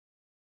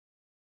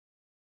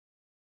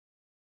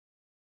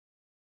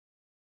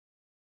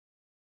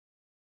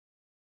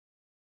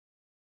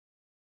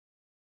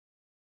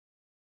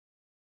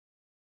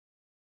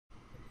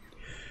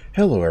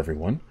Hello,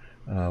 everyone.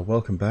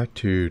 Welcome back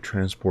to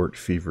Transport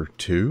Fever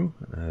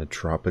 2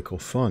 Tropical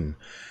Fun.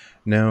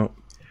 Now,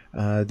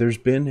 there's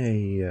been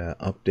a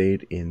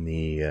update in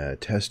the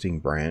testing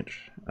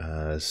branch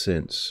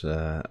since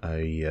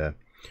I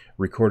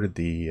recorded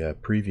the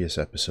previous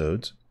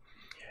episodes,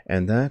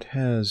 and that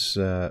has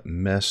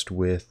messed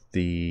with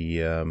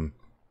the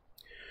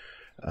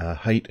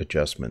height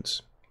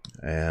adjustments,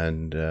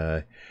 and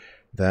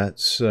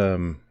that's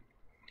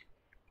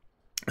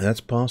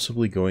that's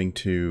possibly going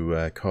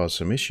to cause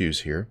some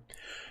issues here,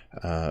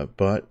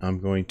 but I'm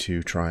going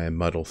to try and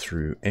muddle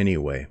through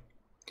anyway.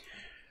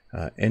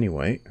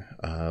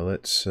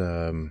 Let's.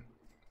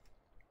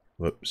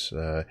 Whoops.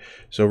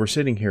 So we're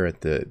sitting here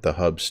at the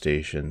hub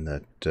station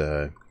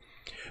that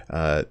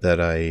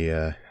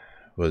I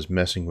was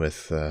messing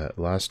with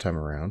last time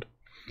around.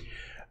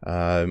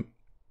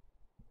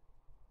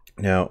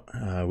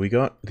 Now we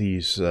got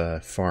these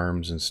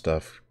farms and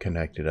stuff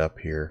connected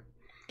up here.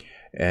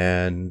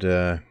 And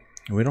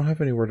we don't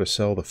have anywhere to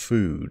sell the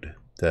food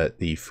that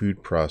the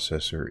food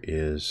processor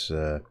is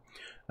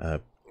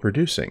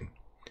producing.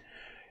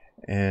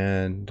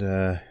 And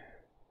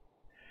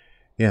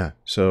yeah,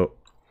 so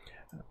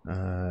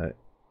I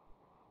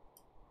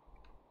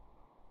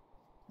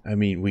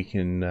mean, we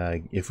can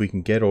if we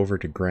can get over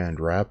to Grand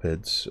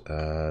Rapids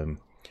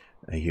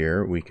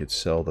here, we could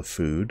sell the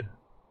food.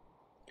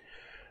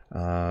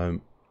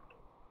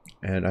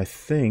 And I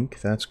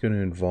think that's going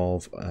to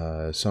involve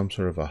some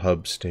sort of a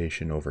hub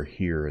station over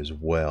here as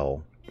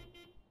well.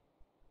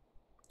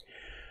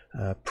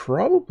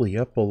 Probably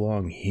up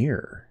along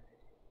here.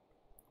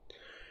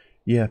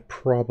 Yeah,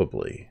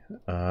 probably.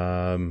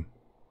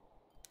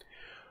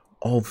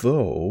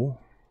 Although,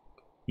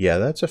 yeah,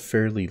 that's a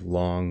fairly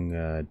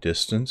long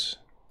distance.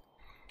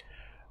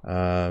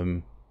 Yeah.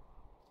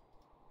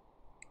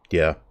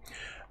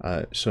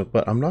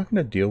 But I'm not going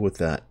to deal with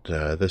that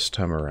this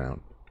time around.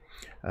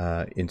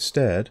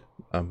 Instead,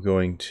 I'm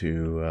going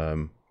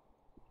to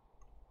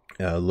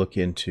look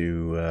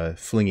into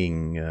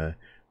flinging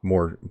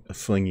more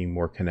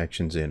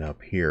connections in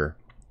up here.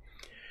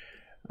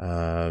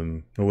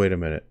 Oh, wait a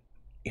minute.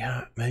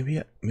 Yeah, maybe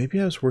I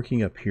was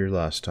working up here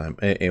last time.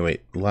 Anyway,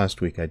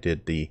 last week I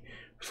did the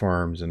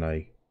farms and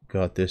I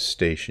got this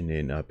station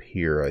in up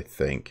here, I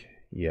think.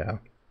 Yeah.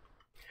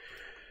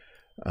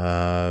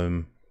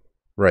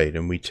 Right,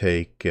 and we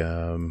take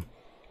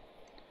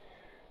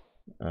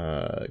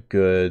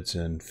goods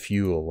and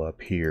fuel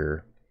up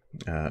here.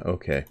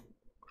 Okay.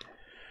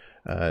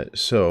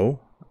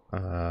 So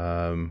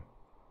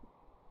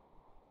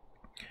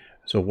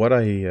what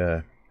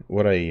I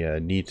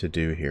need to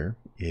do here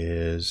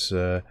is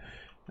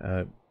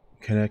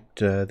connect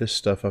this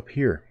stuff up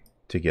here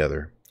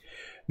together.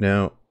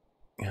 Now,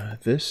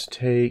 this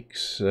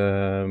takes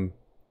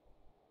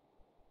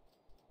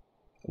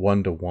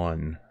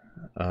 1-to-1.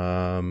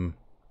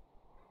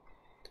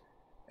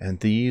 And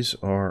these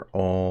are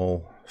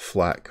all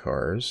flat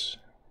cars.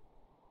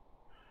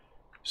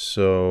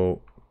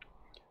 So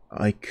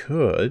I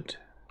could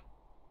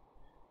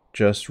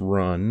just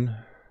run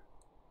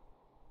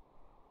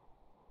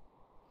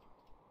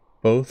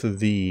both of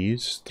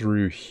these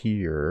through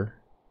here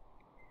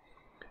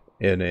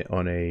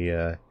on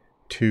a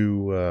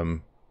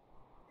two-track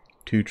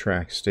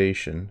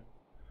station.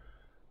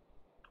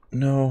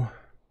 No,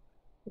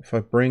 if I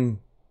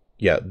bring,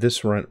 yeah,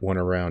 this one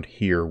around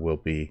here will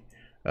be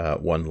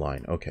one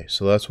line. Okay,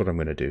 so that's what I'm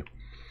going to do.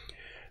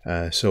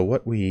 So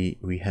what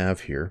we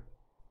have here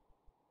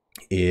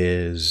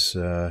is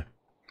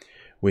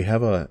we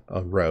have a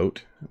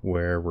route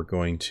where we're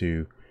going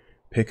to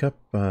pick up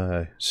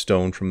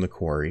stone from the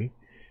quarry,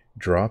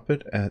 drop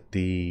it at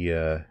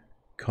the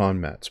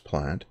Conmats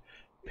plant,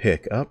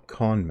 pick up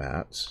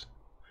Conmats,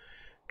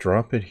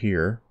 drop it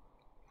here,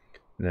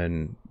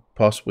 then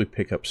possibly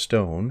pick up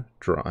stone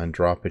and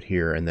drop it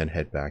here, and then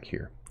head back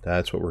here.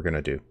 That's what we're going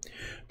to do.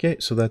 Okay,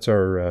 so that's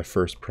our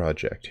first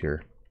project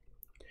here.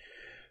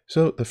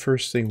 So the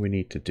first thing we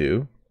need to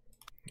do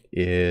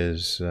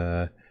is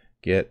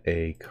get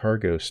a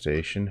cargo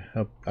station.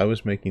 I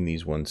was making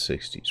these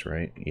 160s,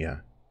 right? Yeah,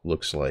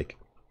 looks like.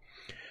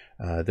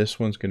 This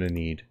one's going to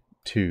need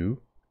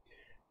 2.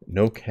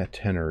 No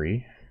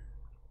catenary.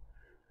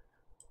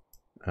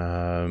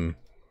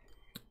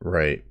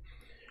 Right.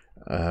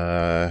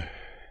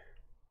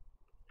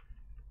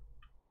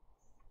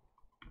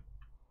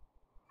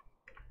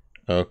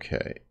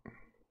 Okay.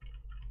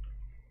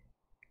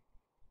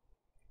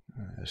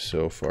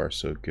 So far,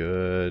 so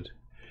good.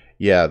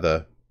 Yeah,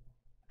 the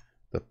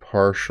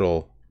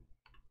partial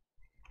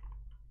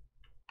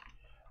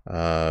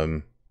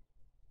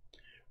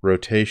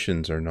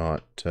rotations are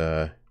not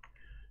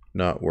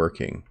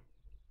working.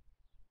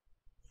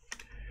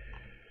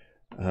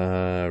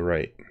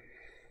 Right.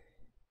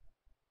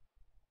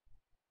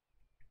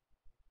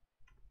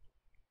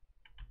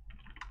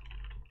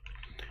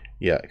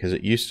 Yeah, because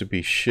it used to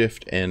be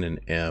Shift N and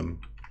M.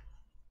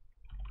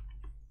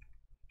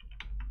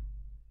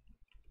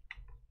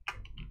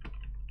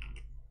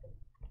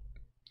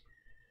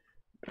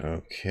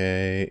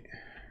 Okay.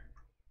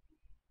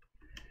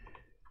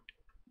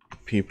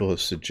 people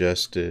have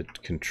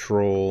suggested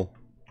control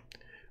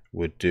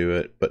would do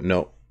it, but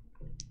no,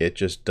 it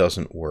just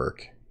doesn't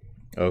work.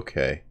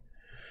 Okay.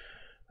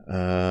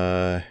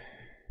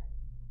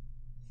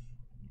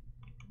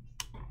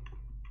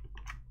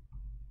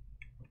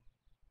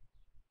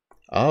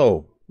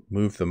 Oh,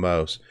 move the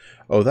mouse.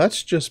 Oh,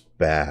 that's just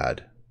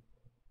bad.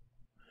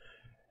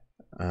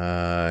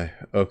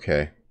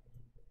 Okay.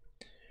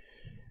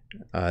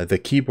 The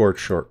keyboard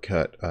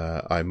shortcut,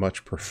 I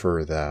much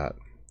prefer that.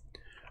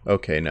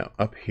 Okay, now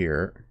up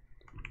here,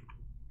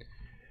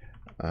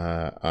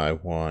 I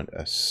want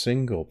a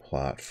single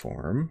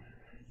platform.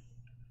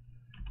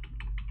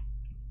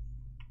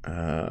 Oh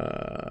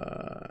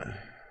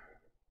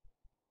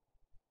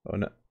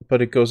no,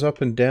 but it goes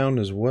up and down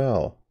as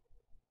well.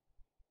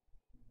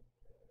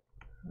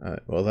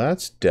 Well,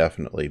 that's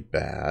definitely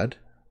bad.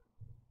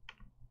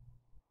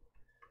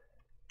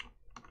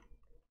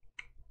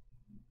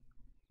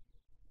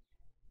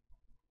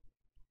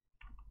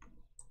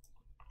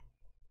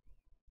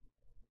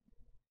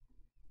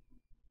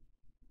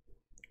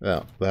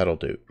 Well, that'll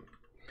do.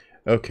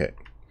 Okay.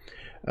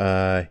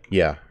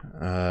 Yeah.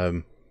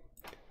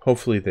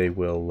 Hopefully they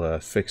will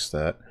fix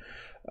that.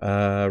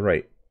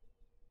 Right.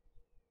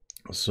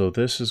 So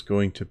this is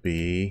going to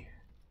be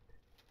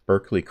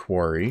Berkeley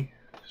Quarry.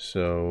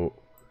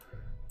 So,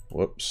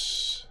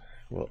 whoops.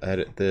 We'll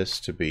edit this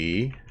to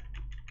be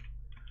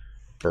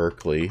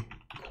Berkeley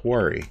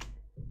Quarry.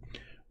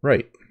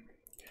 Right.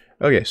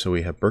 Okay, so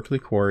we have Berkeley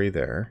Quarry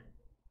there.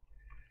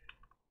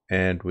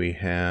 And we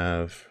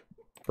have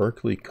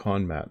Berkeley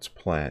Conmats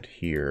plant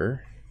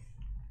here.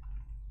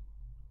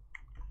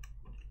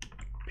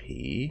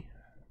 P,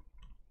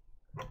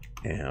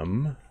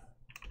 M,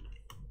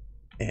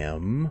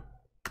 M.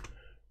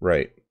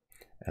 Right.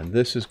 And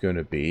this is going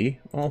to be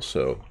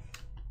also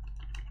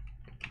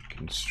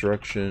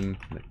Construction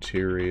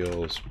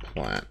Materials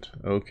Plant.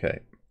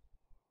 Okay.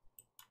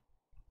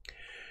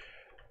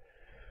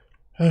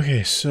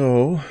 Okay,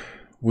 so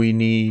we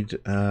need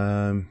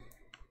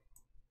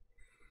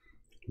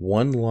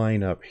one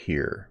line up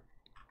here.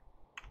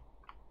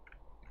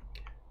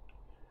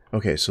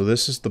 Okay, so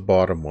this is the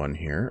bottom one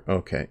here.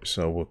 Okay,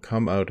 so we'll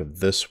come out of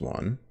this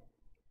one.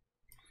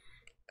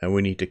 And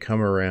we need to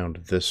come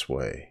around this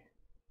way.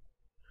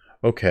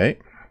 Okay.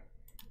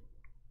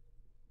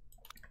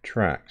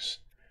 Tracks.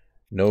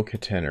 No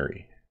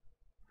catenary.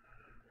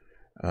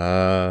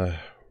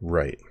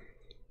 Right.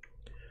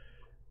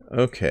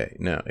 Okay,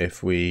 now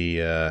if we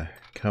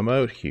come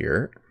out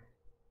here,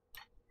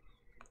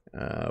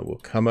 we'll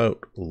come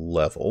out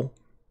level.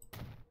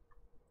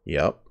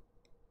 Yep.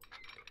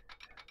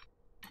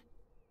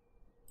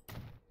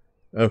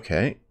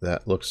 Okay,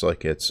 that looks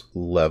like it's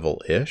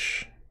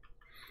level-ish.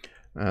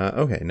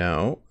 Okay,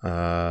 now,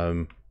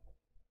 oh,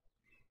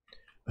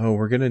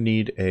 we're gonna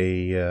need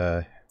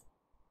a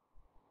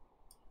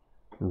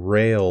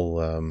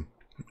rail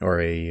or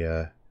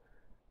a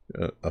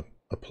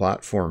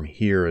platform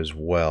here as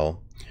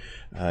well,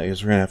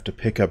 because we're gonna have to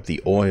pick up the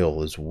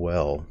oil as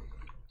well.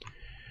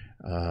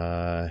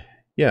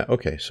 Yeah,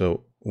 okay,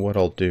 so what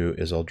I'll do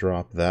is I'll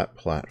drop that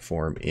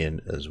platform in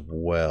as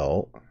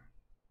well,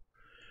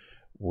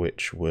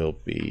 which will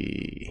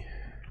be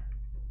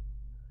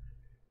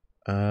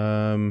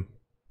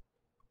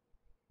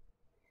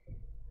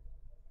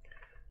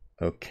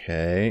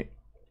okay.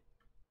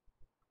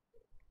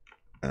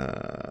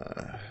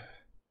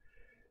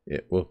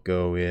 It will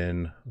go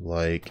in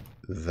like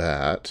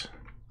that.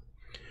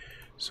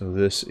 So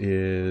this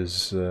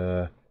is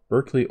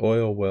Berkeley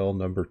Oil Well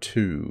number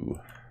 2.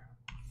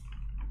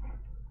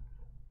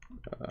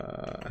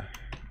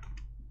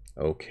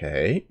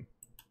 Okay.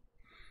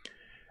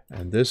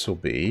 And this will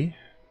be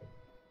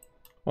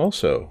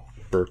also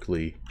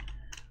Berkeley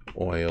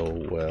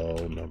Oil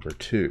Well number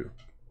 2.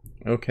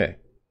 Okay.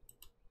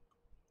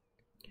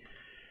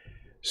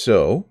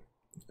 So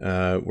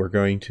we're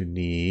going to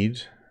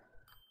need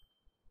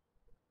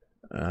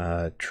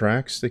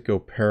tracks that go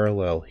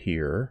parallel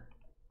here,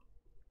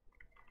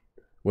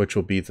 which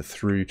will be the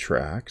through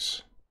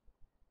tracks.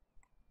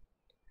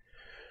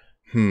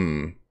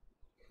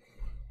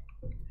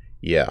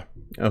 Yeah.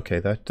 Okay,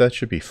 that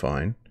should be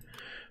fine.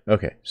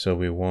 Okay, so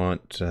we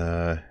want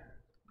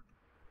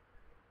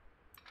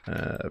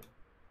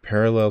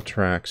parallel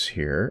tracks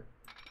here.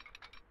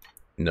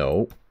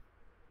 No.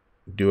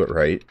 Do it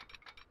right.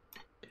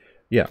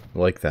 Yeah,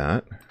 like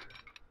that.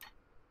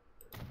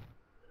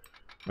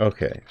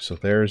 Okay, so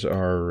there's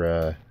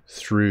our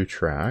through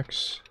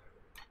tracks.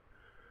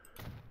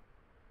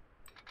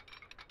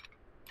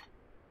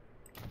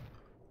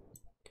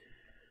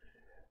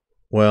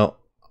 Well,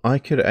 I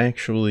could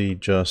actually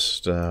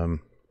just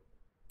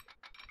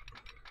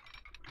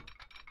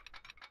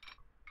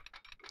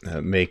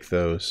make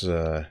those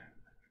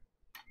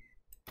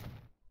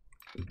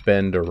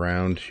bend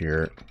around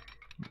here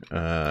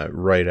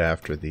right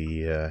after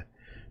the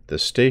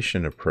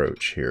station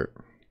approach here.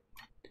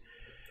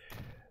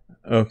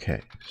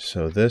 Okay,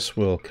 so this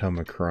will come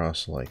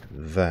across like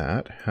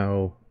that.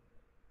 How?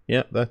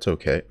 Yeah, that's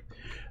okay.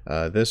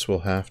 This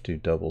will have to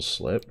double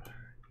slip.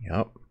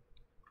 Yep.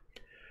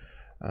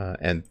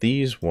 And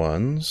these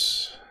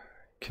ones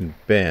can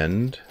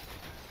bend.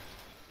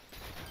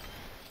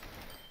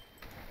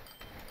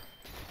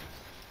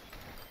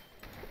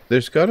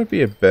 There's got to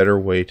be a better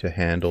way to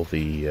handle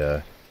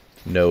the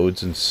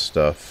nodes and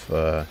stuff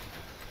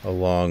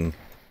along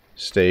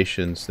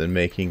stations than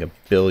making a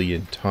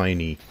billion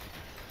tiny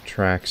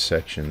track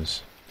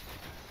sections.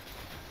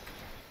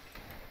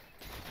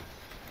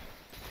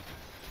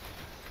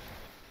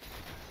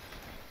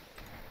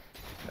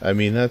 I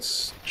mean,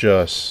 that's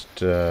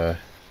just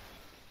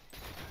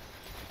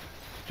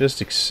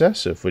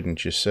excessive,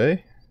 wouldn't you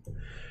say?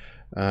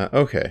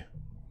 Okay.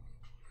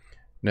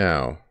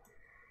 Now,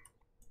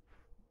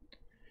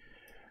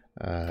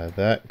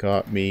 that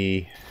got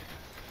me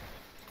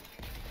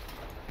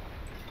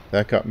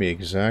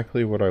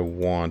exactly what I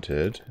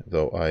wanted,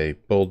 though I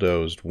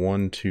bulldozed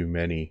one too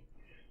many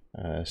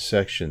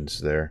sections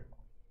there.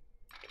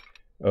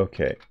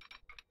 Okay.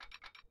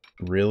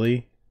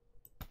 Really?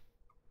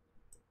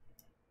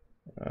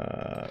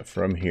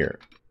 From here.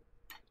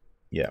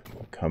 Yeah,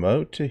 we'll come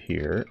out to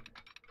here.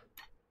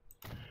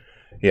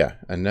 Yeah,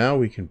 and now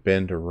we can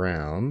bend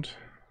around.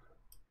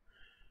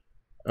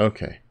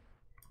 Okay.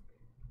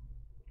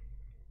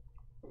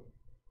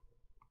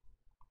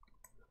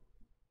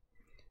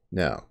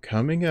 Now,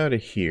 coming out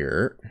of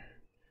here,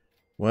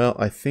 well,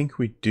 I think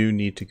we do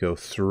need to go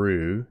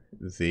through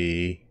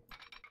the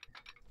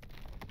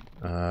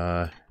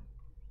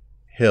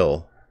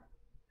hill.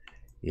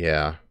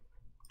 Yeah.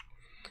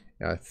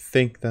 I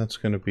think that's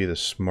going to be the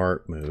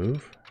smart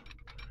move.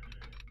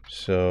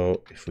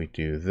 So, if we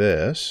do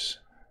this...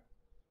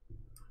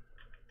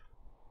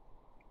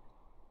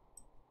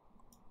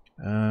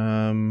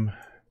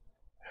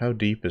 how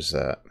deep is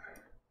that?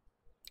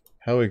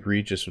 How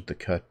egregious would the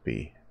cut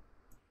be?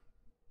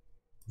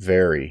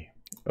 Very.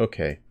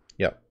 Okay.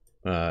 Yep.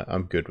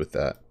 I'm good with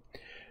that.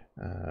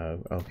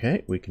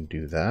 Okay, we can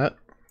do that.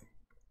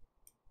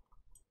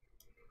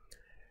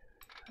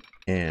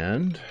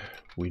 And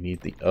we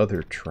need the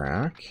other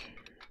track.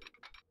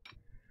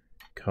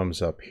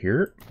 Comes up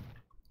here.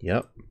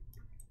 Yep.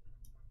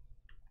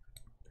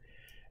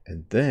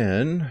 And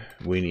then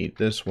we need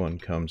this one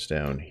comes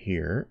down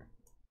here.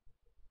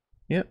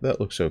 Yep, that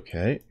looks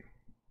okay.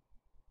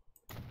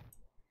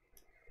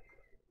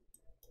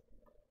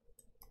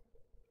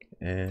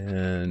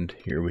 And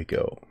here we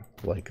go,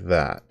 like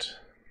that.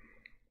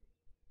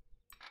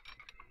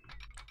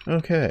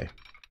 Okay,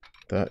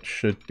 that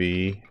should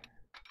be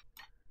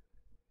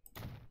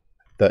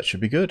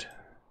good.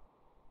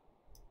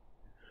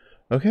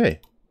 Okay,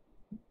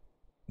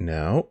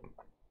 now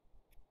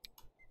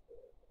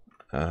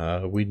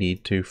we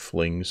need to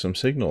fling some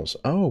signals.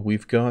 Oh,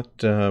 we've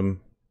got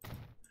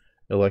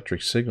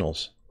electric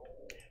signals.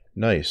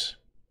 Nice.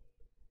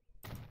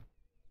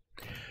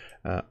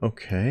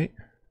 Okay,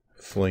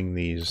 fling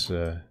these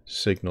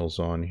signals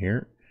on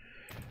here.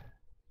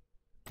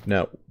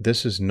 Now,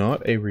 this is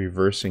not a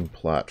reversing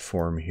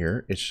platform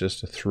here. It's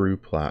just a through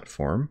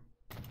platform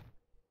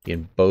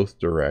in both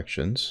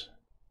directions.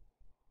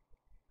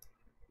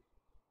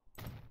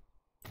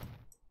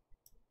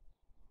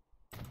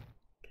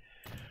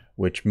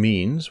 Which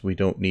means we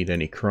don't need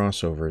any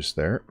crossovers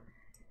there.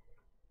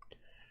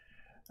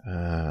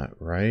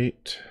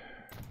 Right.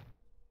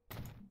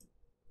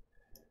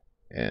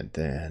 And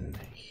then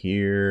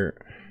here.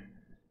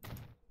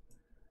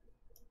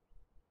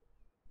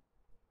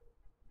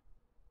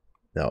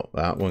 No,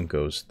 that one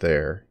goes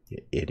there, you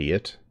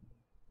idiot.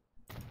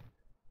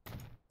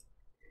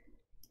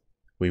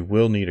 We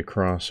will need a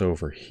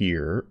crossover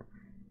here.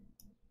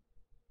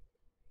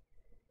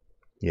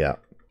 Yeah.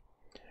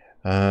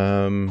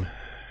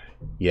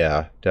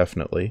 Yeah,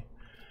 definitely.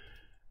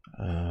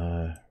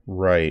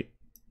 Right.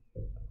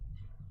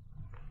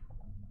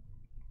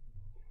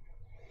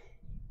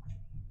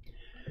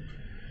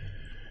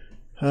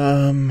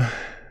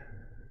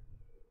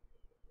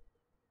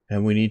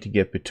 And we need to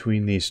get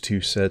between these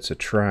two sets of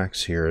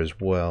tracks here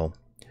as well,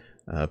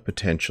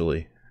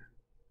 potentially.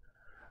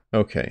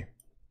 Okay.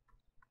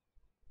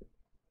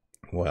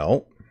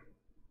 Well,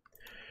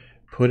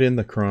 put in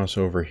the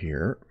crossover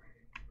here.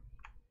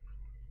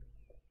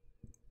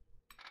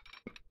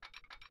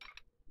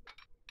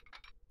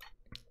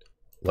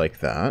 Like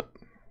that.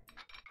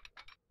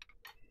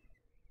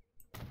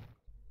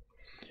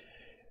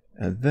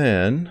 And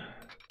then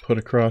put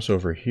a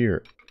crossover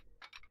here.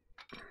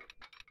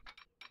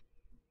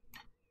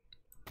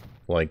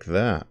 Like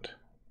that.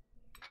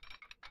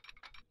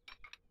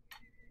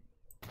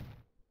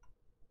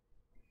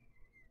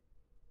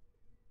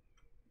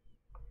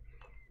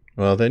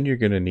 Well, then you're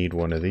going to need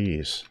one of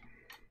these.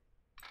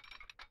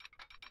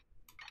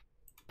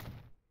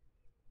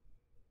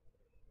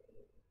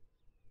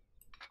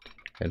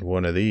 And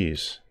one of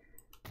these.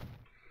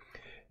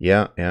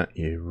 Yeah,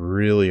 you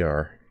really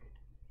are.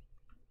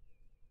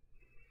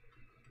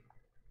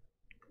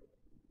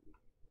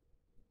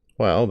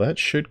 Well, that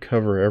should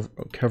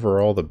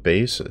cover all the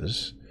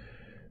bases.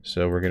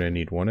 So we're going to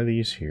need one of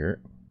these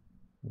here,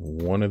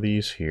 one of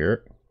these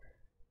here.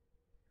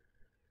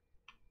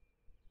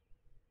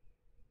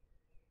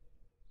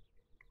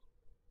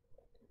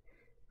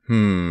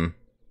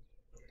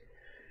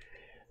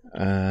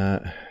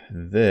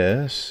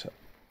 This,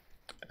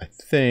 I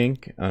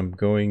think I'm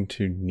going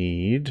to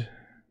need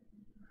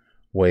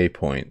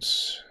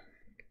waypoints.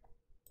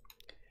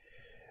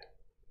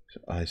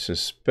 So I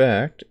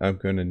suspect I'm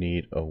going to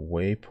need a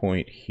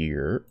waypoint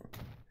here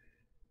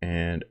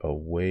and a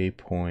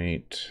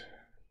waypoint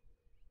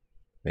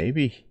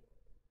maybe.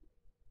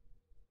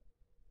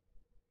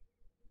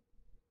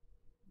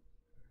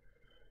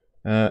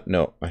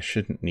 No, I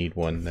shouldn't need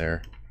one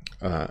there.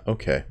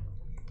 Okay.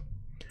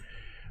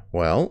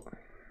 Well,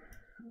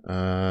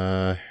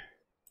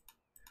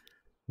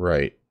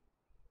 right.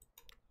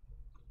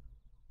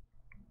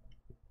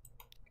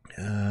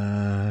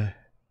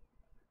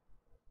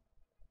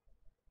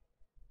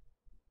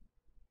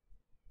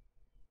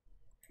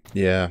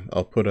 Yeah,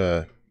 I'll put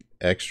a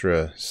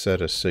extra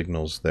set of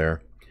signals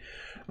there.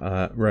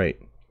 Right.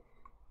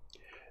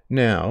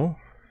 Now,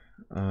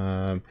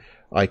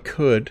 I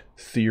could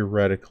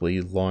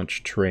theoretically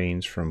launch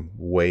trains from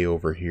way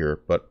over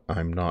here, but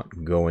I'm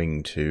not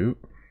going to.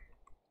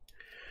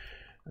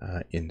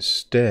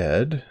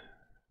 Instead,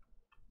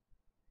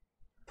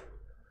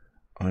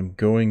 I'm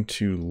going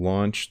to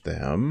launch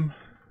them.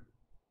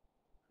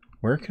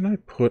 Where can I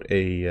put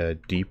a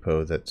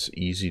depot that's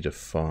easy to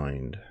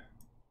find?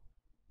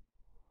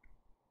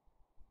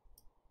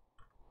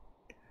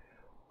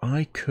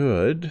 I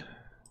could...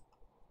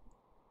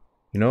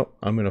 You know,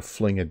 I'm going to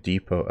fling a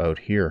depot out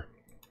here.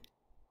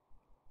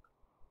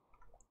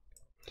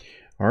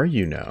 Are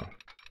you now?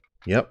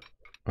 Yep,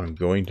 I'm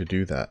going to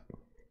do that.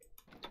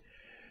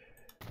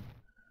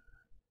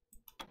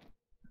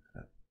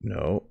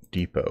 No,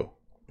 depot.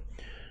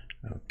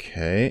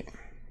 Okay.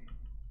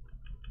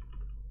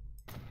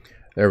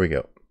 There we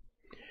go.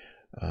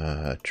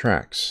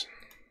 Tracks.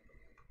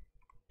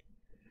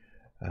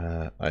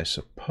 I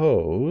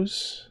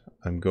suppose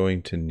I'm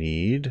going to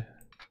need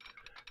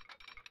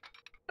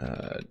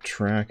a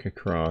track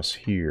across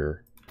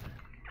here.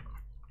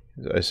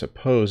 I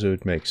suppose it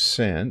would make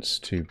sense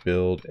to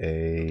build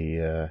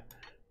a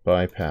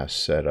bypass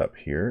setup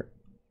here,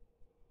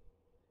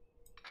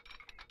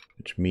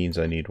 which means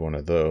I need one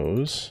of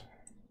those.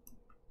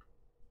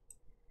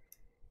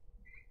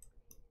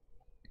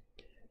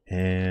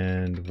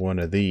 And one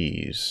of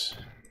these.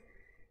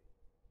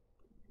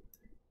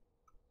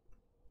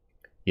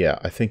 Yeah,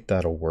 I think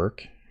that'll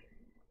work.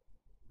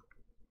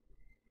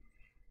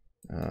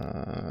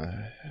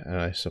 And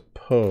I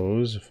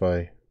suppose if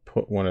I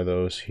put one of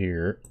those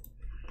here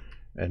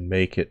and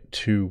make it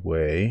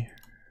two-way.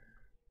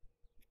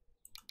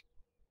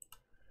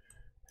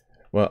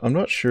 Well, I'm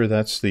not sure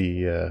that's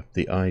the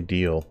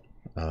ideal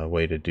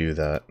way to do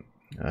that.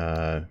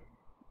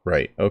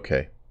 Right,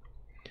 okay.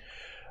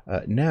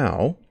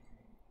 Now,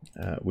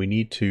 we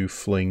need to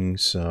fling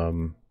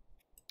some...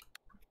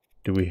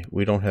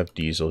 We don't have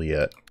diesel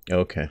yet.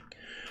 Okay.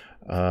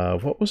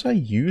 What was I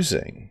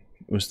using?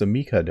 It was the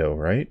Mikado,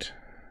 right?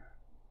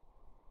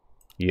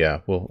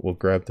 Yeah, we'll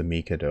grab the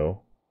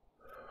Mikado.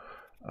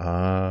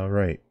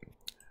 Right.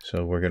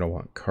 So we're going to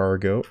want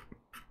cargo.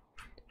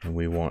 And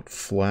we want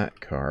flat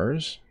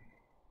cars.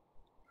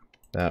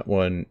 That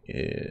one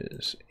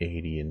is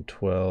 80 and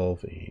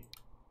 12. 8.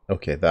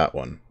 Okay, that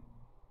one.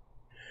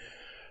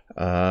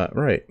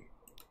 Right.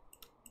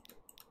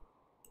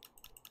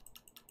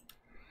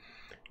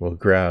 We'll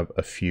grab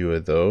a few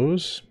of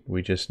those.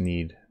 We just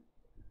need...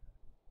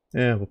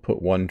 we'll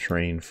put one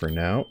train for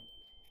now.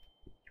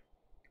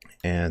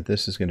 And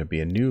this is going to be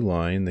a new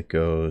line that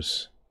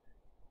goes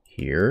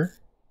here,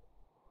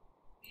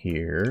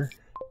 here,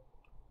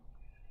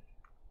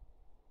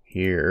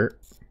 here,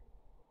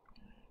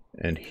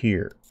 and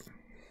here.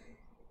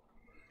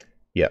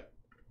 Yep,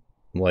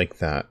 like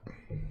that.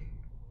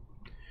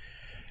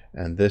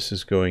 And this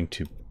is going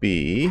to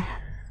be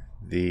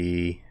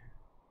the...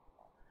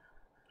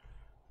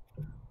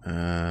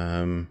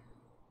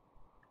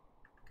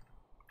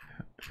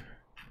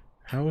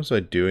 how was I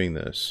doing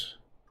this?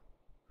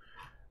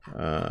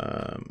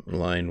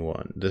 Line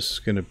 1. This is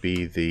going to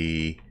be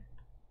the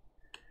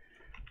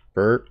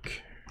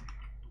Burke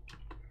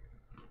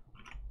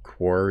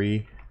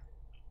Quarry,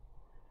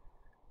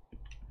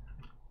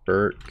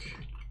 Burke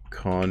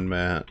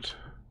Conmat,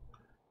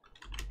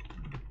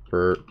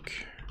 Burke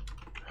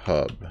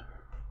Hub.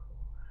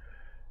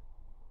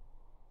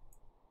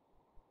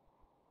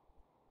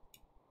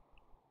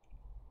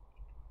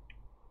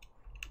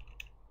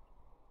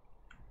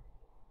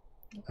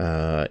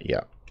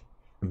 Yeah,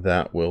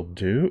 that will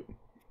do.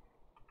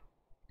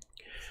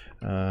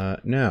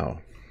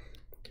 Now,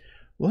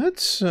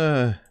 let's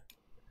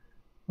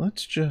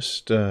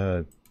just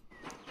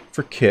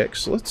for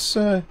kicks, let's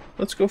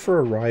go for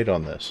a ride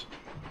on this.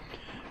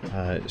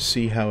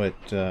 See how it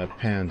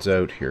pans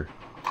out here.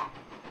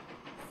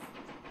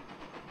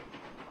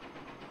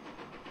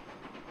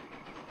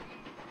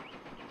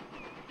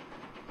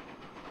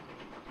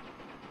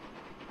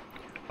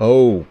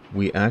 Oh,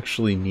 we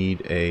actually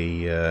need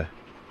a...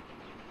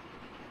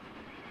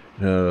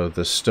 no,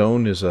 the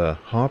stone is a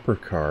hopper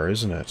car,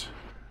 isn't it?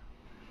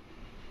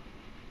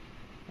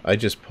 I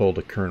just pulled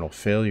a kernel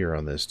failure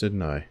on this,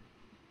 didn't I?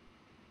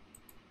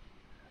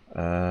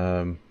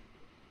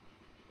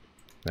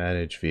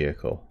 Manage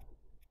vehicle.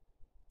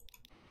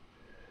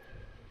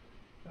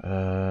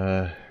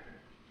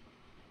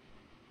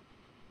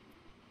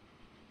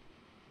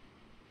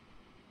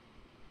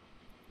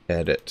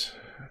 Edit.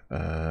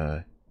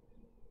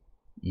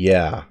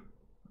 Yeah,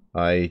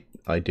 I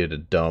did a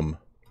dumb.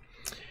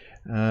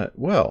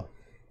 Well,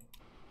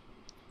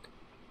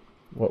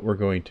 what we're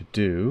going to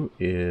do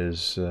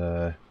is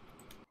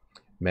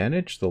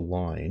manage the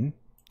line,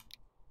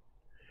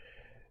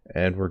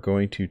 and we're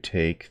going to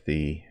take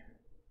the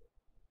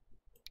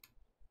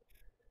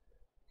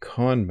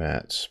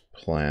Conmats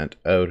plant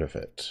out of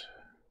it.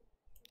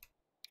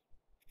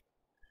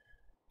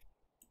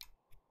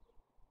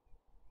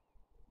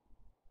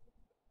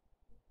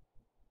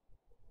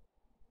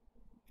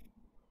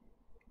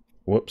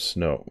 Whoops,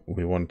 no.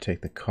 We want to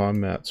take the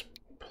Conmats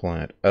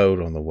plant out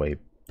on the way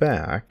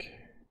back.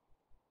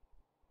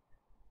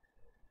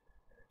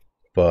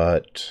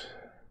 But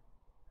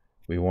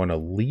we want to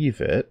leave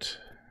it.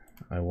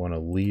 I want to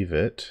leave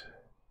it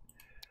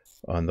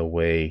on the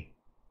way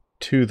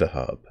to the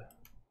hub.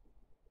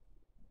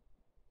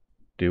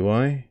 Do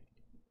I?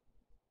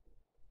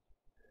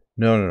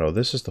 No.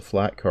 This is the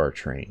flat car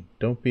train.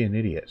 Don't be an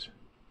idiot.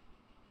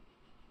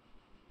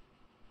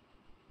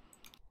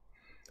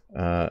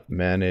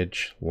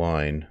 Manage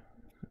line.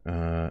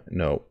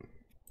 No.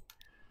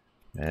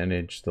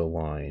 Manage the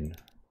line.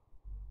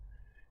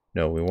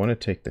 No, we want to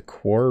take the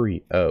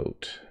quarry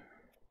out.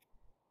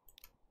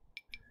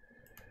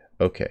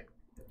 Okay.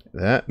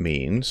 That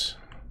means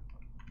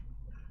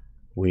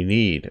we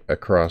need a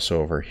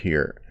crossover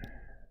here.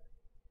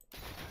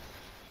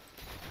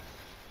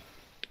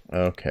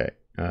 Okay.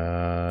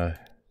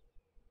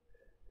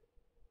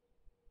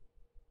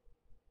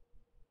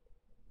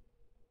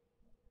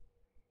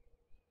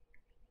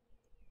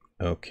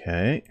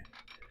 Okay.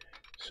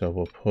 So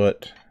we'll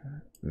put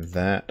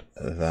that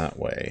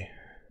way.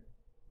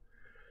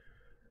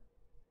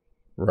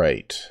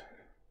 Right.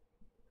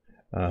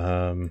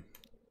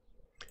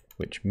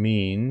 Which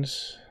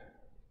means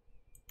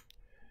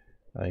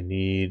I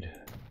need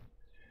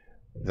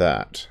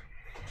that.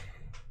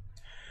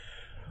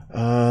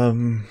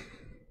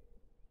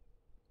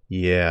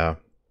 Yeah.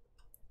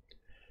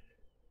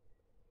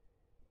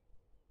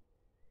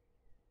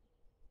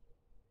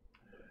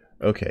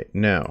 Okay,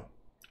 now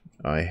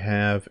I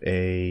have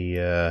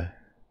a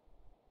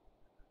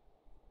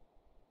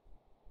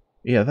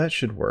yeah, that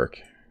should work.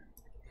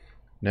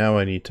 Now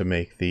I need to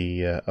make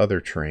the other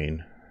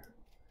train,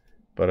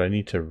 but I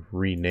need to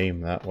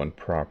rename that one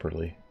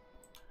properly.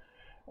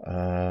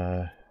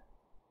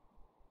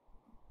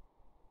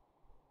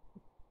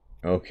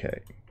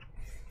 Okay.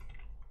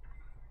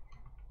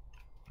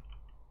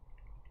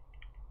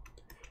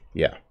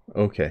 Yeah,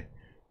 okay.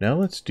 Now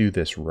let's do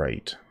this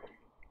right.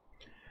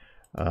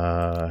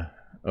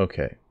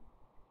 Okay.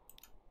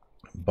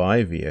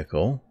 Buy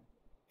vehicle.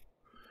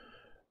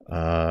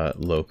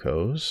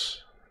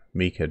 Locos.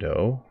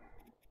 Mikado.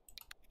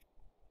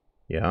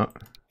 Yeah.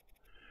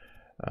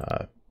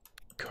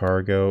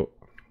 Cargo.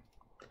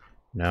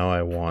 Now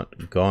I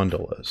want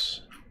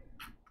gondolas.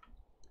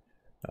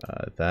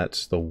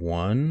 That's the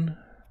one.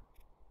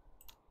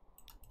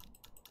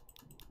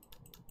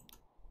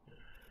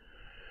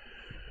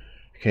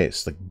 Okay,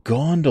 it's the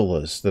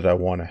gondolas that I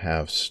want to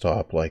have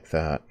stop like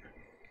that.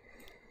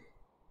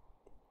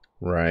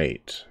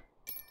 Right.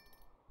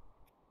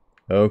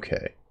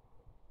 Okay.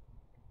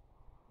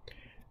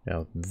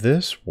 Now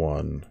this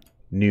one,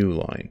 new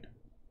line.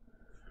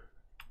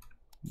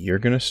 You're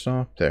going to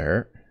stop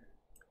there.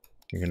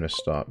 You're going to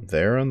stop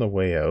there on the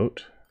way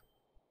out.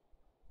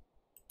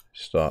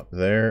 Stop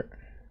there.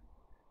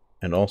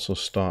 And also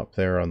stop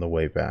there on the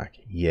way back.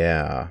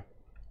 Yeah.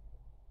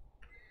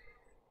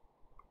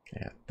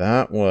 Yeah,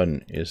 that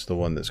one is the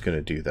one that's going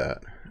to do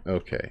that.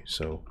 Okay,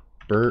 so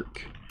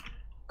Burke,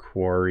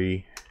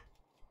 Quarry,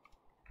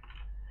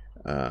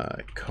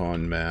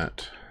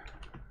 Conmat,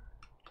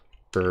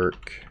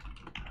 Burke,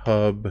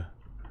 Hub,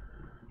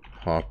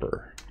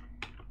 Hopper.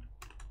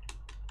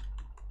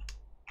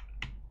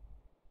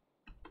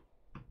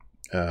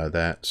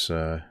 That's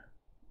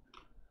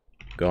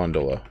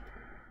Gondola.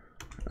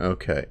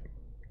 Okay.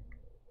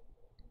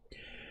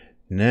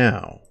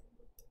 Now,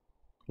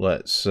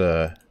 let's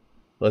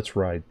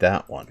ride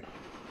that one.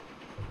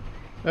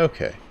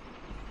 Okay.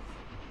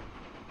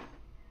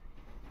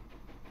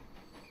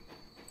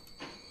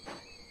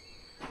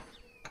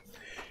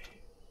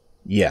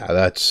 Yeah,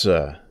 that's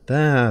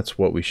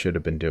what we should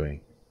have been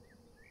doing.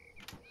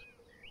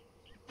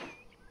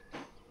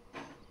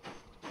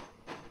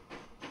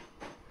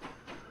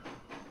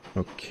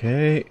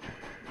 Okay.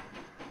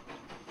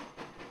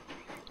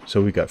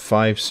 So we got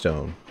 5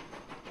 stone.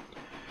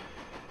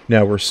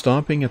 Now we're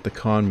stopping at the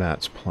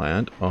Conmats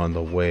plant on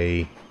the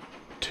way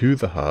to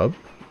the hub,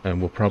 and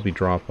we'll probably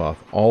drop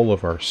off all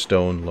of our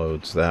stone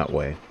loads that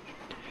way.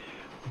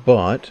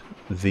 But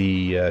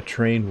the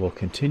train will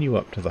continue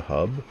up to the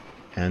hub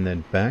and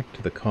then back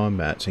to the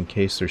Conmats in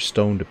case there's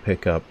stone to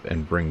pick up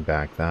and bring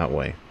back that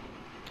way.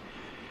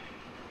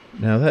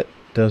 Now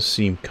does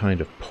seem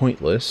kind of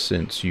pointless,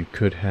 since you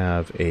could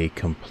have a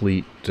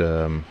complete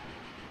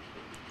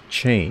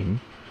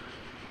chain,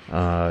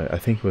 I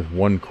think with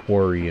one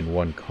quarry and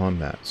one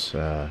Conmats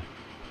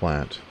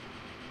plant.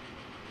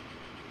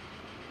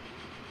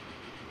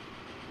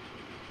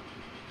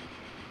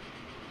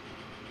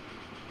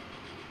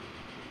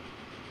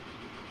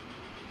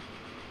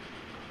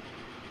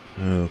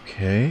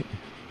 Okay,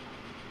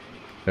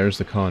 there's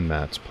the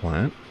Conmats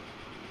plant.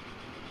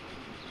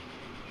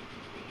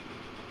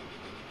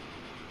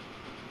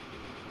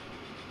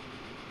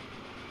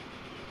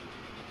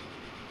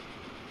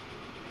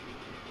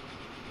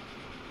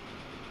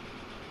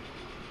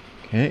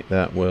 Okay,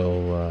 that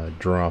will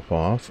drop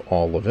off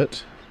all of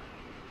it.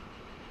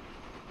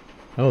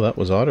 Oh, that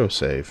was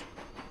autosave.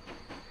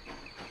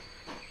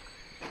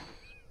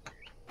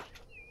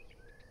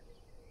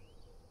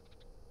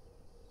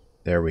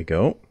 There we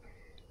go.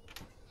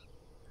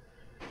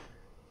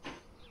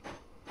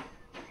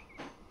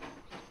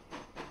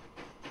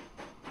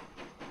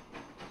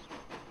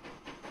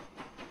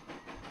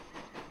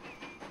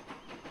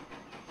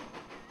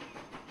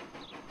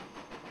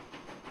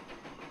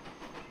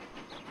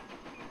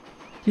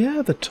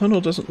 Yeah, the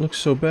tunnel doesn't look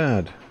so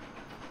bad.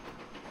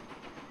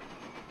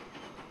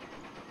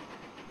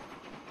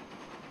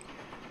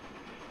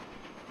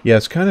 Yeah,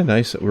 it's kind of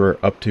nice that we're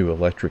up to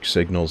electric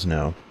signals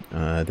now.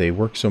 They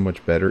work so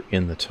much better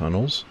in the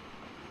tunnels.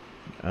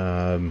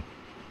 It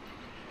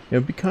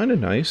would be kind of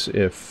nice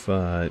if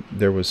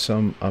there was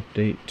some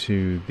update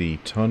to the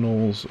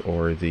tunnels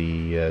or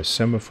the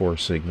semaphore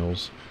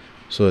signals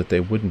so that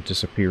they wouldn't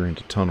disappear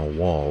into tunnel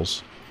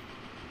walls.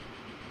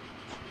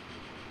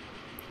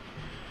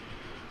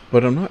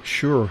 But I'm not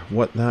sure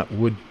what that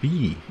would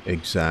be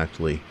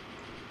exactly.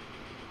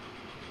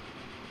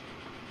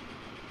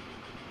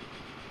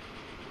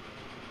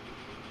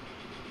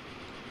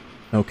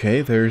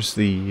 Okay, there's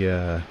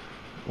the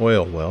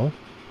oil well.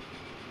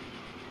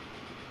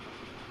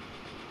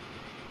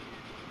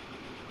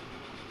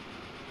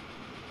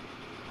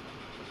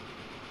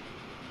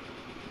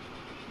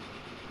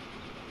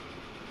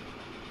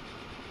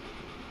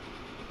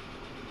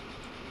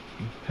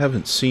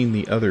 Haven't seen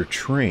the other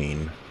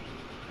train.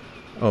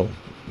 Oh,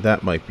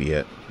 that might be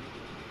it.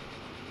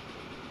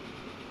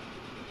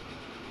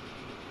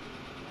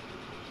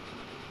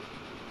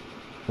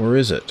 Or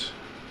is it?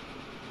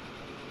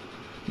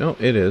 No,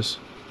 it is.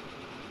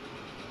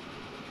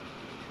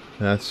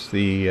 That's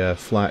the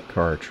flat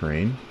car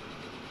train.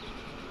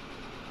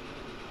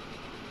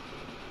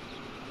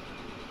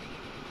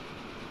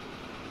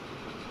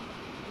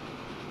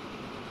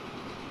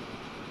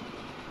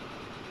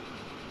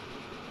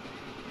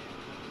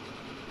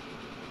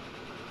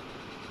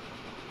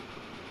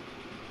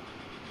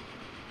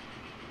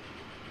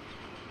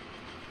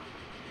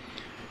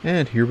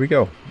 And here we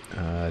go,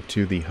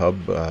 to the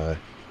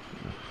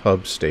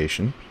hub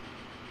station.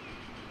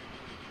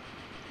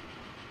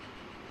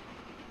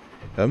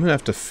 I'm gonna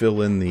have to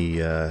fill in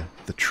the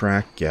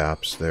track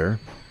gaps there,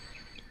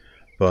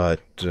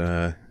 but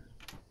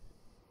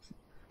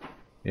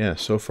yeah,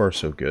 so far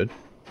so good.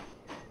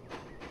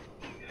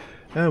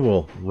 And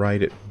we'll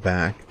ride it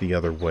back the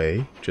other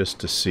way just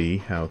to see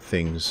how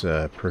things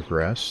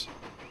progress.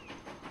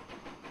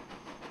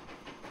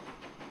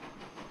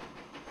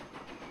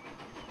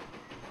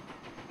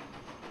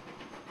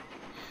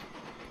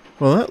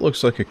 Well, that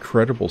looks like a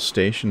credible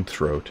station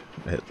throat,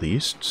 at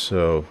least,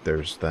 so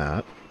there's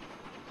that.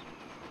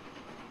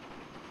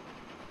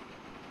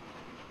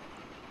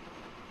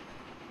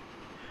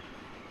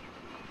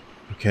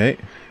 Okay,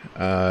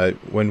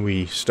 when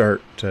we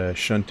start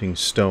shunting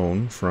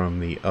stone from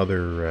the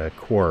other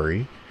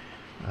quarry,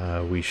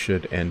 we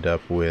should end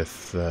up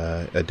with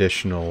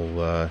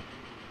additional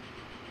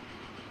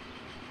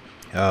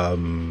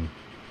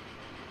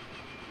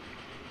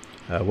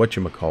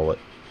whatchamacallit,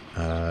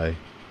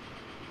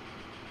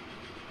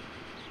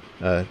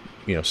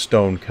 you know,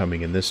 stone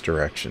coming in this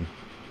direction.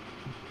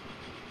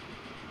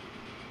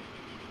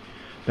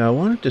 Now I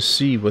wanted to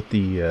see what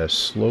the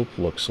slope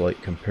looks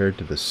like compared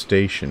to the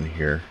station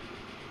here.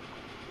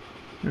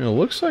 You know, it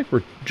looks like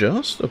we're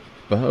just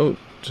about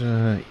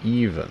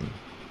even.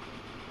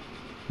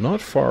 Not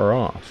far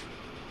off.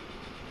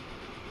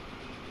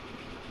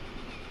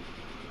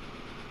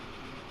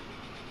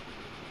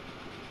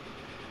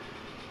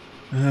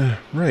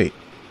 Right.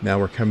 Now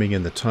we're coming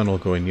in the tunnel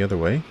going the other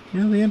way.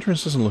 Yeah, the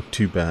entrance doesn't look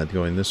too bad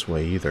going this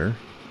way either.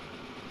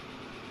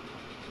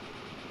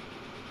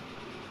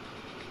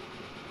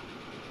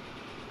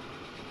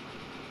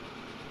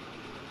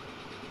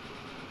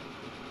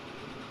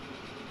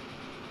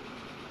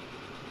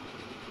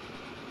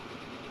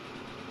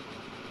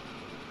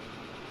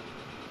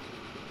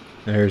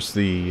 There's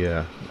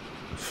the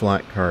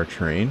flat car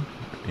train.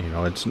 You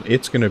know,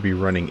 it's going to be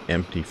running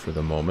empty for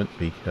the moment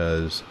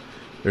because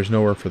there's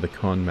nowhere for the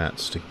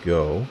Conmats to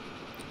go.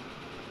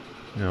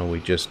 Now we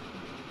just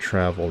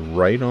travel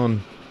right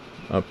on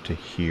up to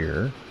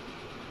here.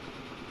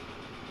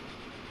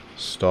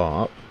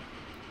 Stop.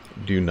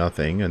 Do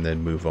nothing and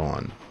then move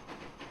on.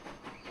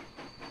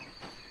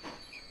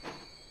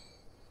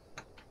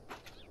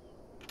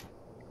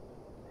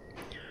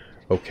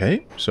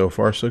 Okay, so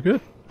far so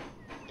good.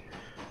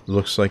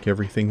 Looks like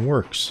everything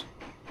works.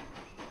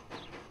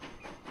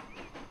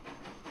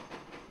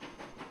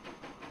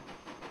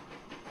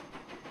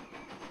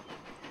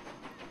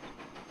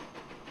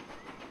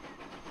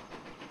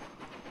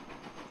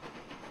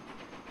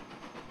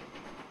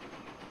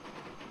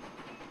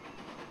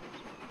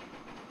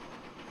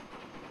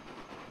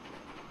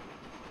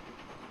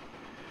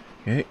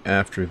 Okay,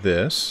 after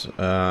this,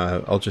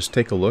 I'll just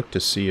take a look to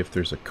see if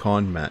there's a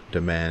conmat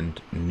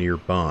demand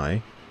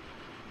nearby.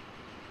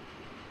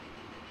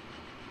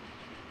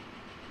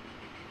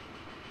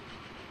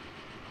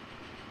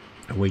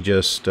 We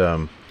just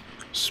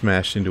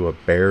smashed into a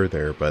bear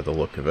there by the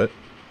look of it.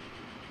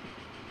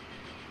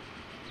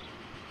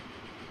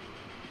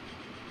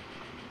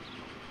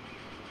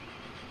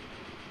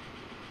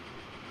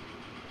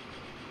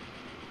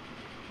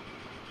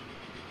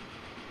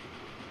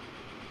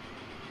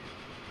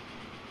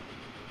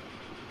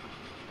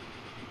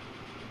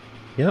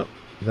 Yep,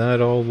 that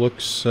all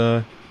looks,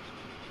 yeah,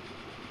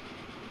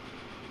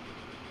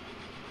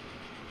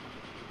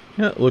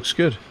 it looks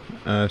good.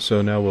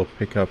 So now we'll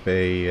pick up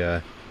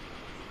a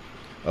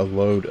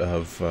load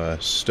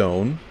of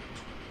stone.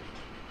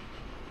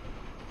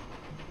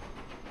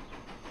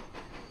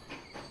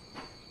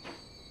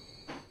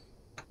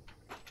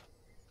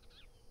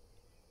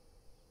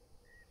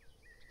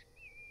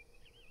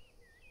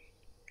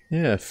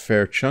 Yeah, a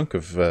fair chunk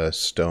of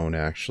stone,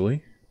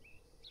 actually.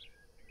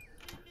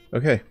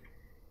 Okay.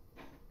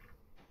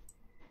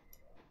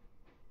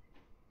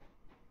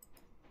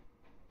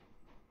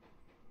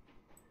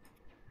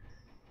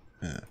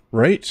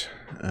 Right,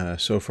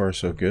 so far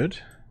so good.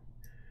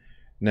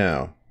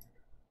 Now,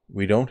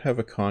 we don't have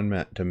a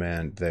conmat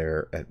demand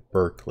there at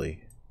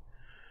Berkeley,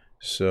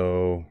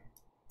 so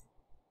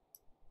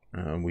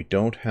we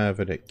don't have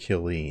it at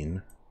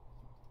Killeen,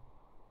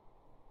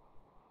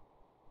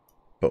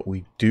 but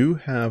we do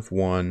have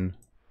one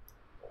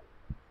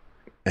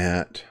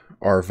at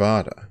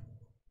Arvada.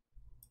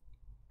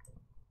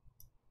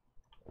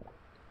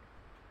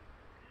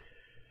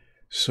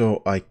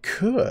 So I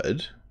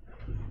could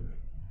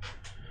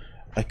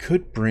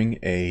bring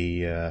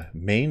a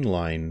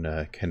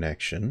mainline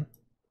connection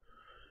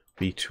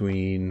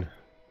between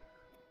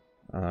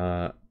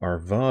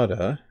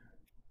Arvada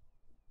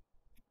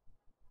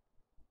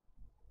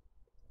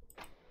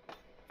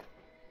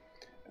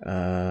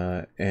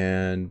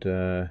and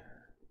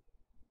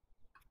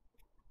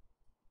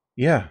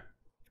yeah,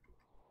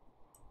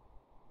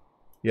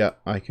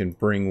 I can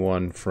bring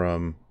one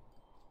from.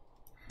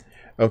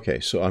 Okay,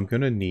 so I'm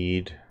gonna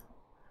need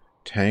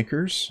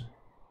tankers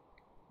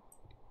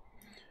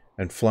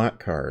and flat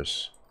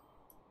cars,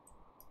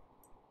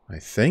 I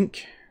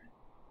think.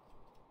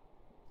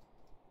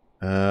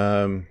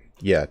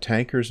 Yeah,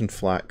 tankers and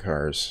flat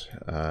cars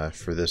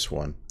for this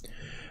one.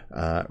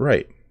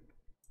 Right.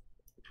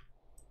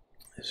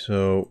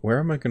 So where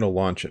am I going to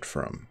launch it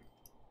from?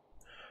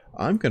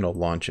 I'm going to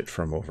launch it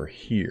from over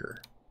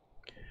here.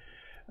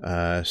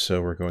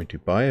 So we're going to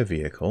buy a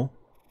vehicle.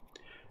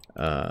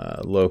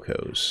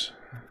 Locos.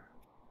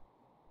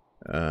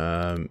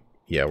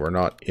 Yeah, we're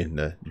not in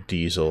the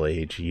diesel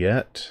age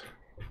yet.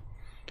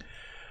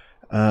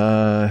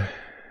 How?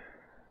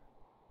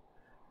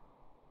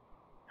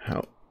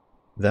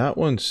 That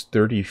one's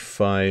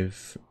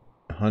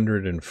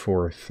 3,500 and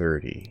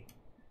 430.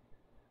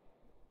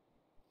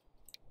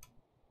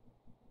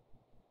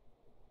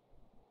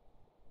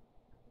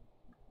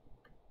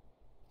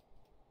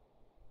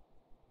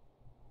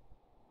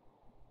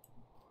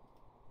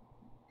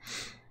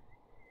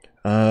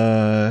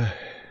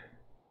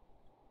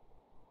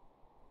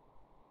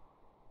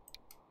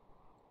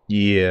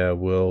 Yeah,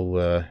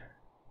 we'll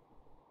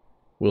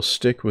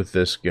stick with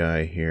this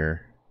guy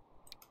here.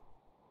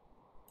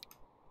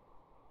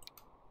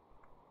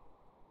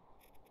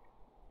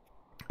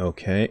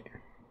 Okay.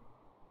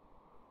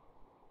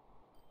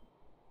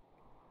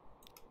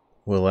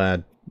 We'll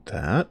add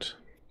that.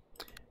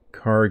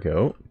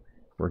 Cargo.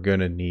 We're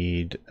gonna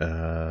need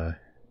we're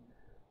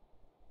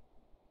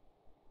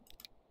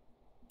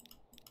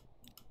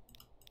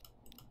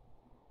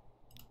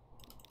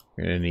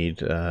gonna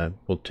need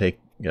we'll take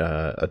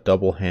a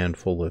double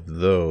handful of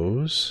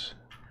those,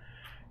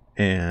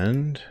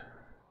 and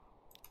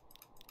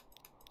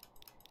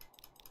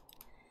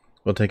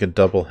we'll take a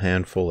double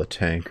handful of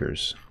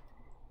tankers.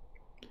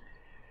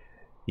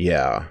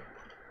 Yeah.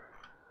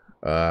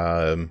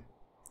 I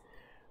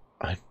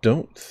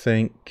don't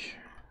think...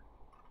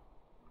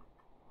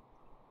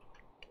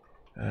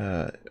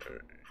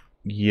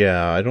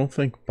 yeah, I don't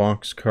think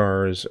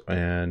boxcars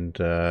and...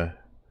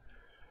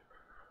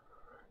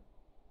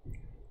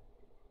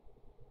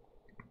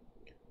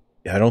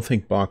 I don't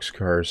think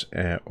boxcars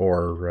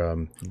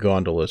or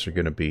gondolas are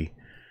going to be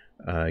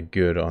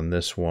good on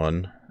this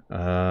one.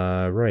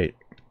 Right.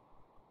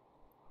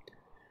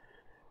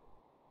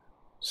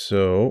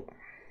 So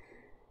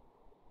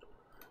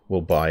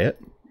we'll buy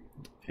it,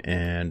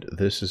 and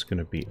this is going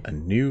to be a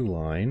new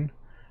line.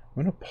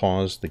 I'm going to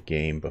pause the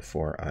game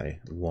before I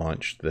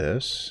launch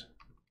this.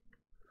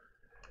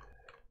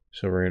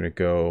 So we're going to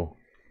go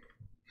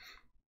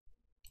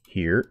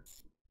here,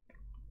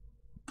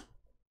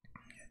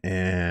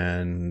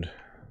 and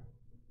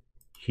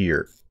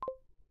here.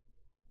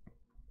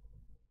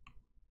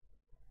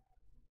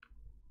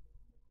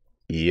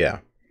 Yeah.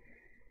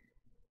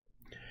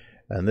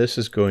 And this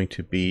is going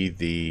to be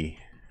the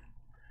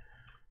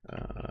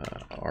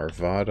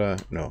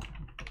Arvada, no,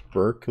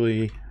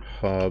 Berkeley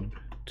hub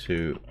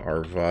to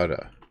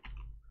Arvada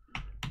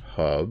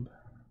hub.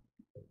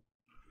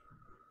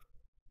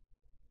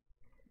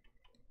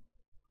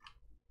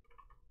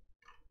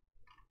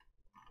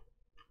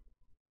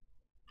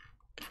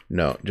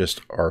 No,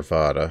 just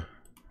Arvada.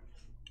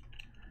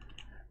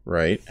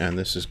 Right, and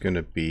this is going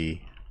to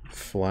be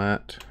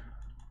flat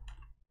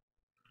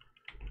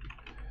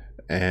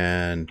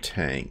and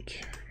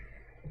tank.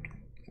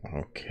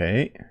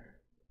 Okay.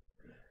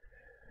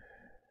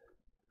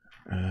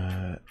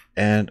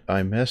 And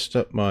I messed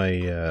up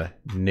my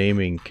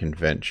naming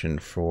convention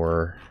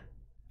for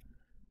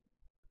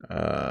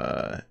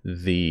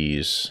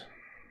these.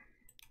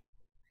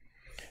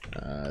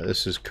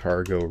 This is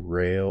cargo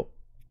rail,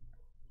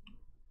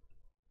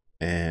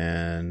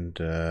 and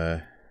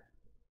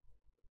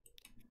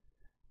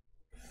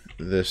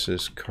this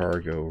is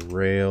cargo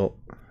rail.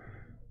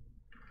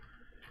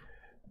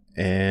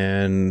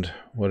 And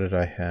what did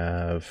I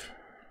have?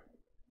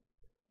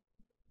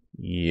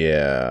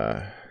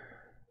 Yeah.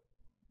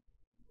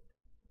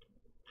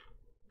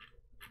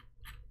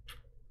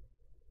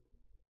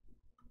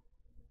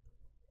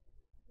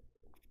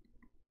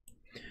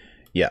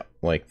 Yeah,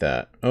 like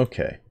that.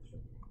 Okay.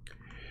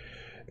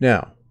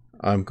 Now,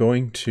 I'm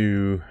going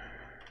to,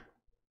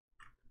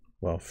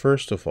 well,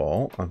 first of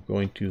all, I'm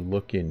going to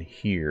look in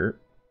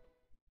here.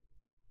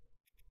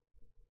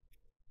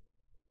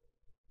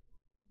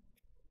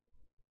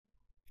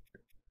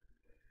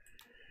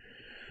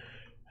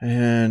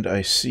 And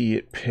I see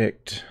it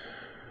picked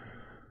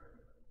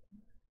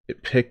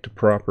a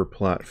proper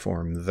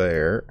platform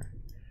there.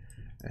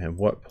 And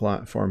what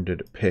platform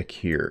did it pick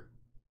here?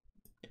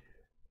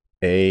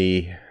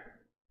 A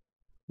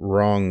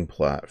wrong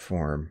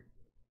platform.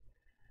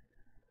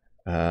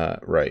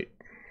 Right.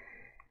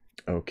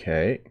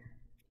 Okay.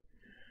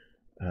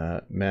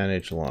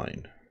 Manage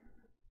line.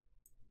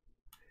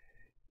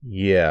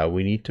 Yeah,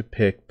 we need to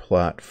pick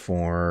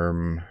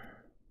platform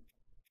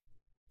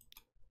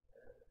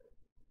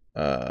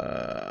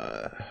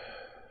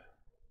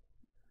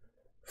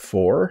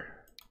 4?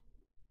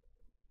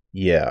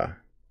 Yeah.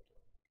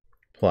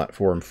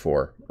 Platform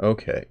 4.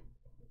 Okay.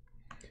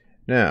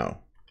 Now,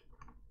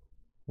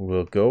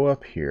 we'll go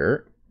up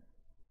here.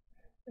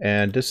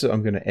 And this is,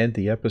 I'm going to end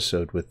the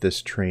episode with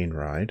this train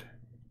ride.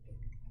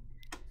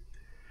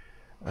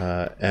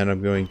 And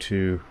I'm going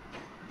to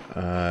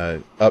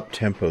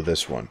up-tempo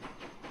this one.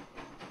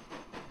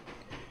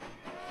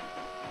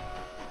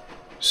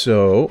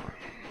 So,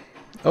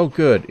 oh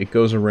good, it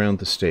goes around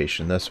the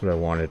station. That's what I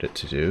wanted it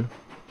to do.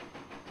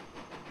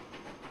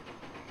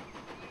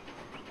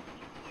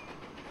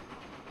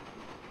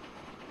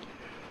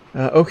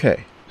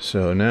 Okay,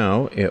 so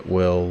now it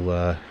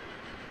will,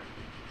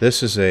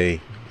 this is a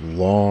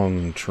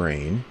long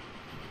train.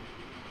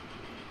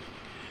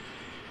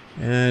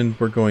 And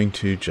we're going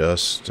to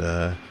just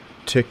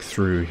tick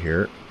through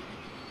here.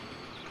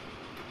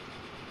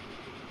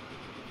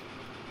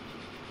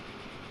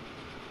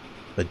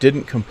 It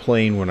didn't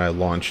complain when I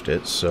launched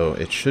it, so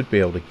it should be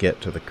able to get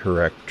to the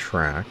correct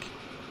track,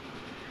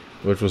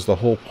 which was the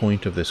whole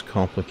point of this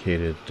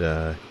complicated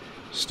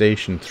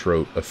station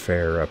throat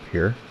affair up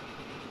here.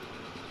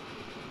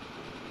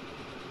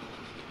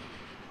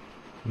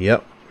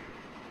 Yep.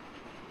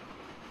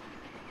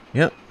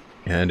 Yep.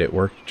 And it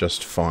worked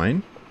just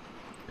fine.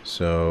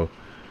 So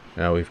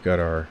now we've got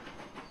our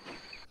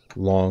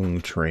long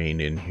train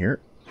in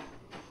here.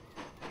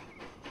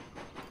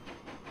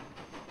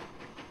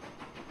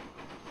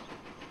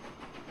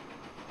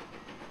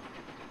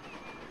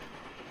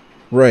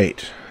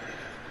 Right.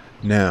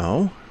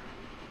 Now,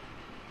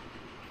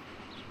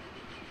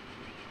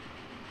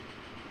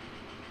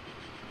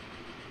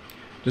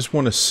 just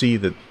want to see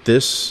that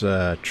this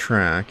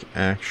track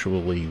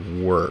actually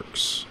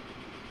works.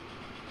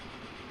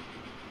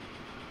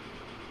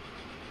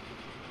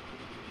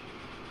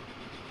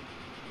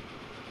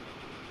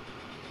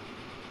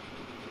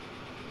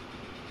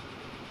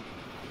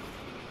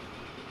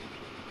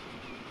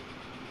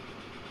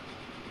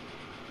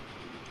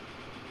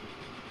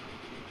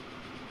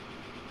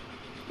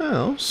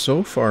 Well,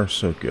 so far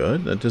so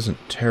good. That isn't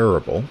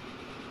terrible.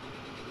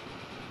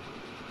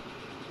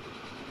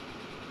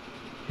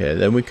 Okay,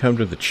 then we come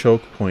to the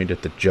choke point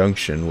at the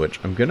junction, which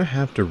I'm going to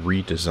have to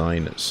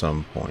redesign at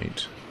some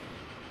point.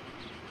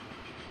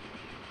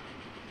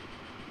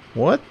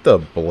 What the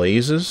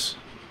blazes?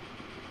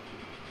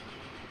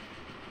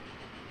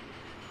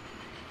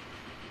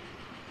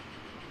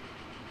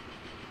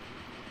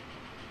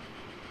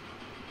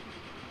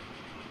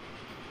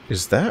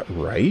 Is that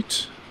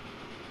right?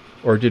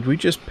 Or did we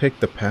just pick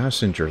the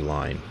passenger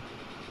line?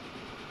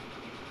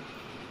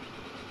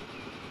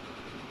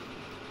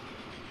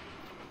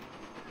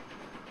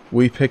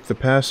 We picked the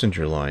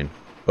passenger line.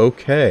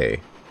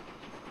 Okay.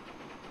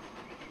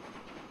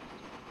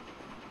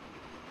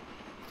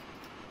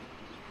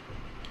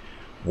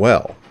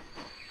 Well,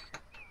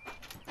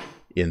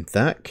 in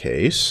that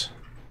case,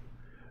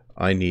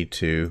 I need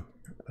to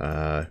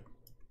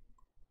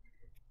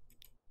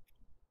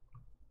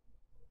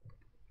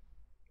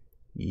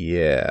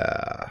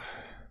yeah,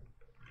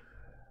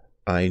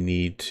 I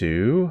need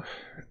to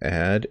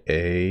add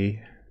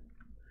a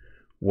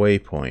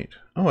waypoint.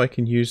 Oh, I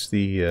can use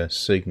the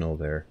signal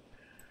there.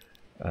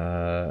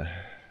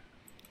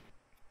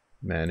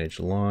 Manage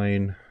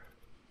line.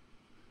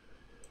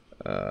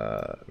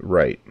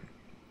 Right.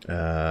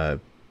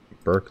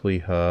 Berkeley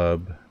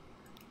Hub.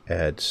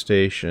 Add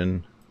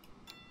station.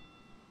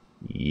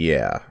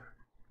 Yeah.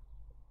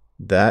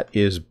 That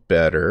is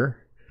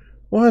better.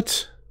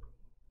 What?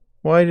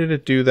 Why did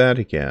it do that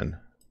again?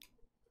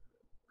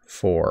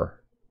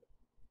 4.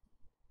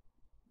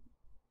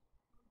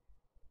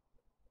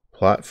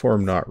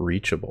 Platform not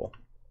reachable.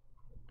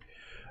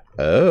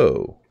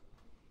 Oh.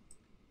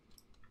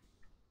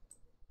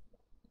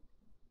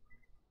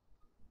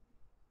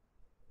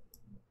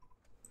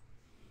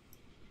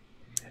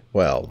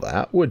 Well,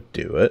 that would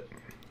do it.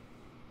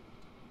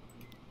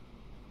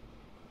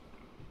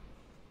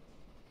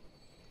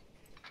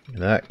 In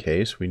that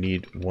case, we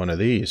need one of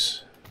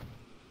these.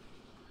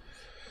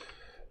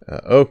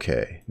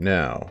 Okay,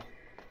 now.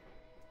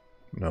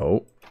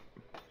 No.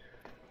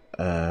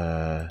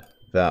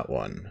 That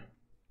one.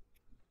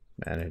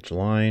 Manage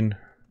line.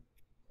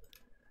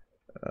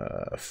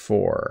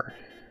 4.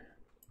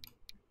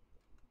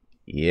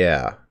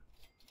 Yeah.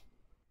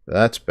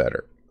 That's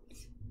better.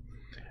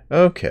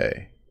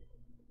 Okay.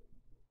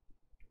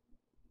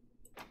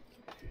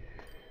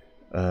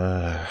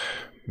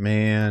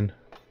 Man.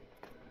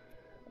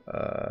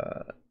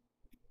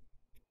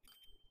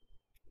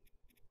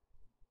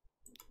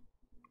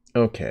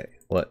 Okay,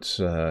 let's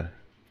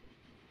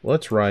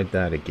ride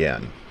that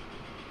again.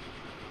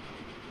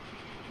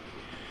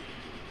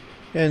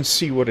 And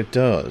see what it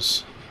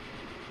does.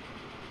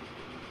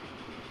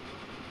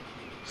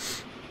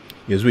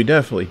 Because we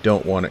definitely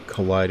don't want it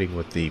colliding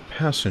with the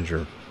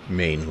passenger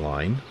main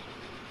line.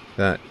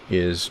 That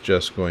is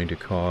just going to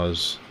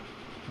cause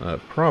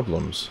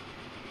problems.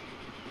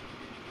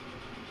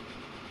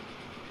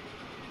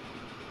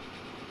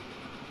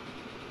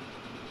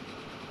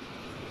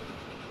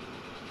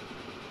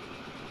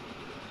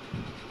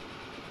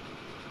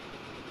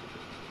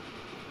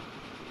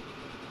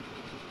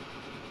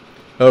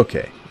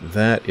 Okay,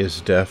 that is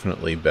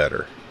definitely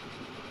better.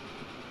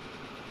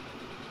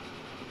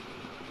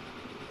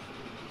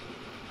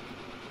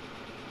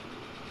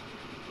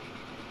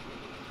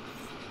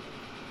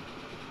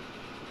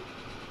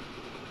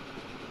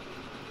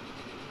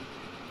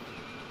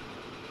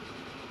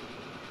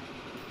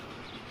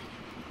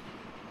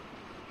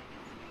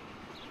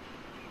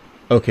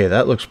 Okay,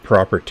 that looks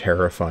proper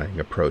terrifying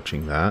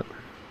approaching that.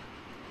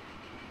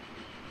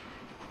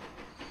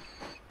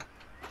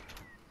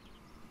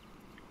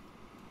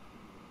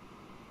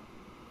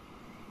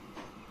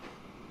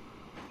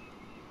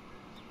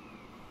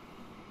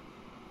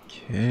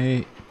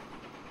 Okay.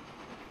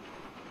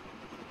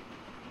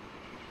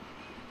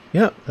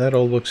 Yeah, that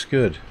all looks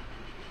good.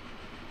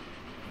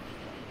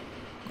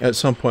 At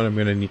some point I'm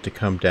going to need to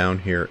come down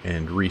here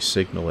and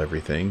re-signal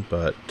everything,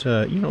 but,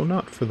 you know,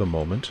 not for the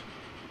moment.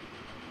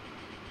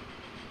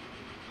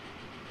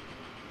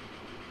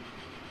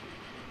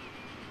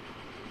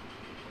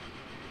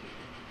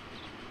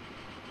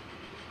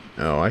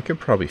 Oh, I could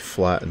probably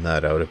flatten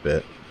that out a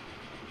bit.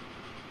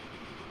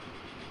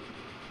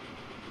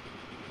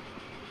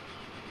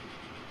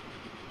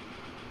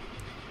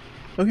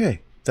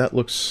 Okay, that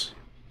looks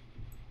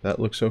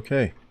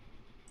okay.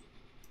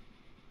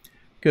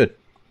 Good.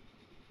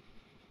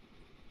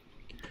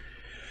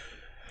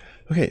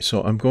 Okay,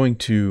 so I'm going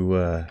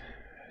to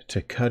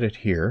cut it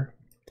here.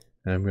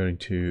 And I'm going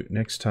to,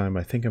 next time,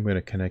 I think I'm going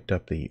to connect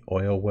up the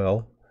oil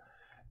well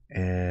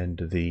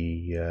and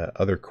the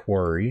other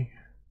quarry.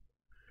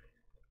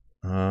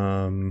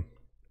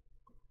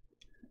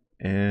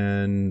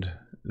 And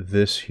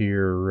this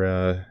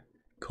here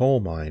coal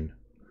mine.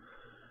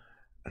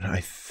 And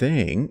I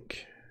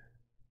think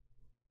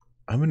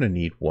I'm going to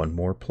need one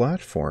more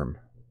platform.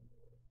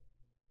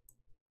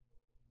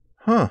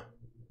 Huh.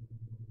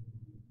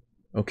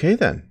 Okay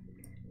then.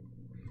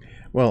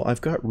 Well,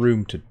 I've got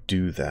room to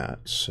do that,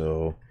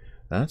 so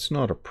that's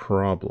not a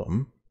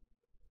problem.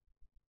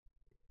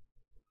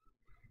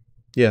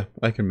 Yeah,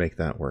 I can make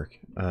that work.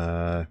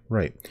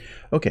 Right.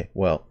 Okay,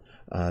 well,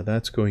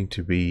 that's going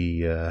to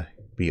be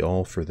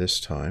all for this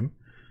time.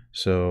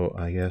 So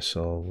I guess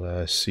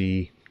I'll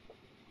see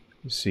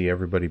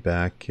everybody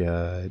back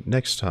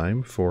next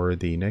time for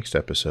the next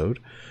episode,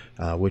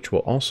 which will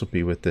also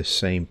be with this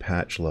same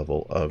patch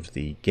level of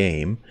the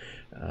game.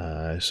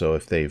 So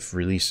if they've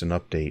released an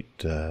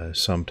update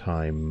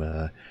sometime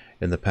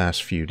in the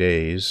past few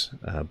days,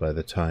 by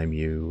the time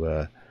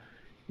you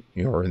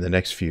know, or in the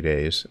next few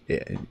days,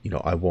 you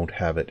know, I won't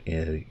have it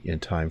in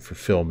time for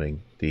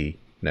filming the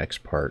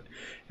next part.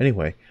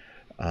 Anyway,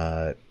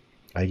 I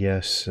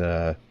guess,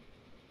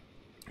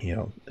 you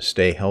know,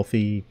 stay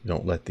healthy.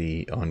 Don't let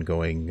the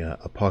ongoing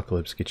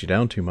apocalypse get you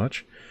down too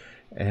much.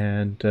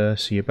 and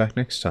see you back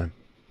next time.